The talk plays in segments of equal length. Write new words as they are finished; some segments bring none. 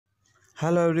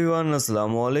Hello everyone,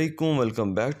 Assalamu alaikum.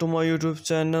 Welcome back to my YouTube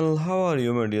channel. How are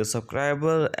you, my dear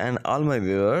subscriber and all my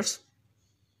viewers?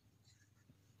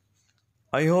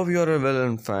 I hope you are well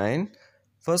and fine.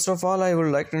 First of all, I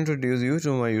would like to introduce you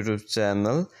to my YouTube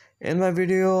channel. In my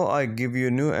video, I give you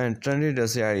new and trendy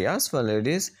dress ideas for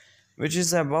ladies, which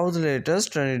is about the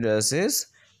latest trendy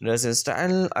dresses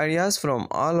style ideas from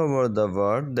all over the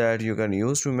world that you can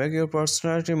use to make your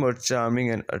personality more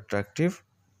charming and attractive.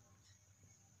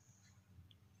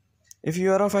 If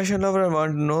you are a fashion lover and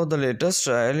want to know the latest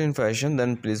style in fashion,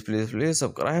 then please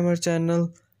subscribe my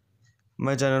channel.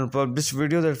 My channel publish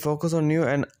videos that focus on new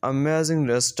and amazing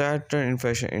dress style trend in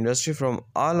fashion industry from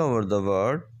all over the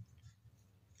world.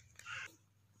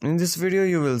 In this video,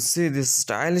 you will see this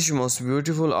stylish, most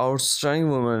beautiful,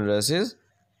 outstanding women dresses.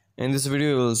 In this video,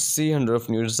 you will see hundreds of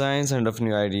new designs, hundreds of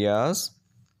new ideas.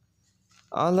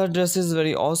 All the dresses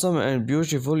very awesome and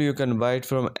beautiful. You can buy it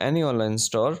from any online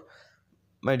store.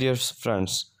 My dear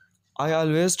friends, I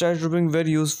always try to bring very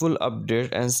useful update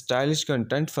and stylish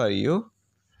content for you.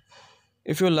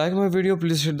 If you like my video,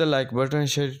 please hit the like button and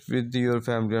share it with your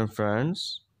family and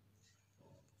friends.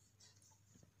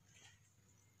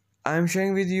 I am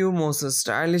sharing with you most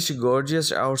stylish,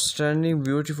 gorgeous, outstanding,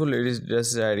 beautiful ladies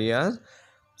dresses ideas.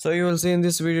 So you will see in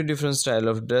this video different style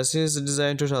of dresses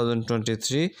designed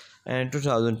 2023 and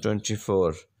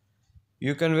 2024.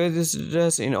 You can wear this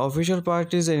dress in official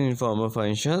parties and informal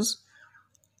functions.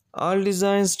 All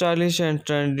designs stylish and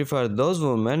trendy for those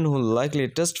women who like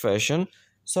latest fashion.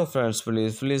 So friends,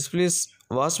 please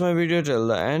watch my video till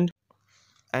the end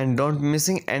and don't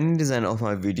missing any design of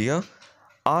my video.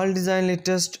 All design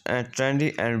latest and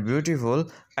trendy and beautiful.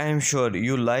 I am sure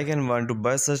you like and want to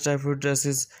buy such type of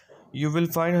dresses. You will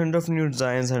find hundreds of new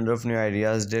designs, hundreds of new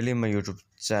ideas daily in my YouTube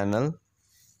channel.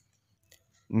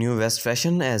 New West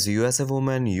fashion as USA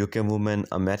woman, UK woman,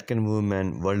 American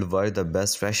woman, worldwide the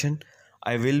best fashion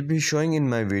I will be showing in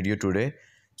my video today.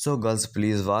 So girls,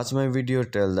 please watch my video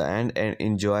till the end and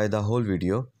enjoy the whole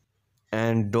video.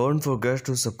 And don't forget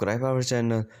to subscribe our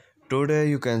channel. Today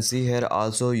you can see here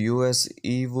also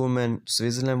USA woman,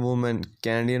 Switzerland woman,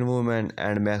 Canadian woman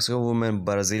and Mexico woman,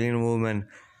 Brazilian woman.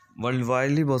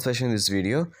 Worldwide both fashion in this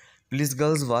video. Please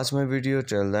girls watch my video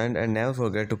till the end and never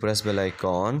forget to press bell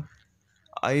icon.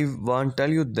 I want to tell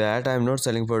you that I am not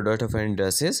selling product of any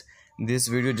dresses. This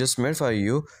video just made for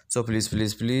you. So please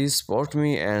support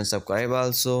me and subscribe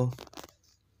also.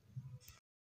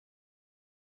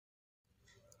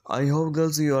 I hope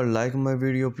girls you are like my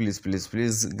video. Please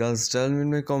girls tell me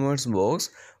in my comments box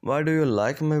why do you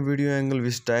like my video angle,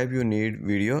 which type you need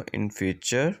video in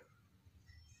future.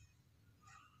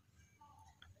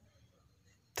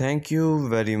 Thank you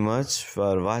very much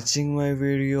for watching my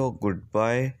video.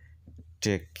 Goodbye.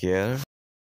 Take care.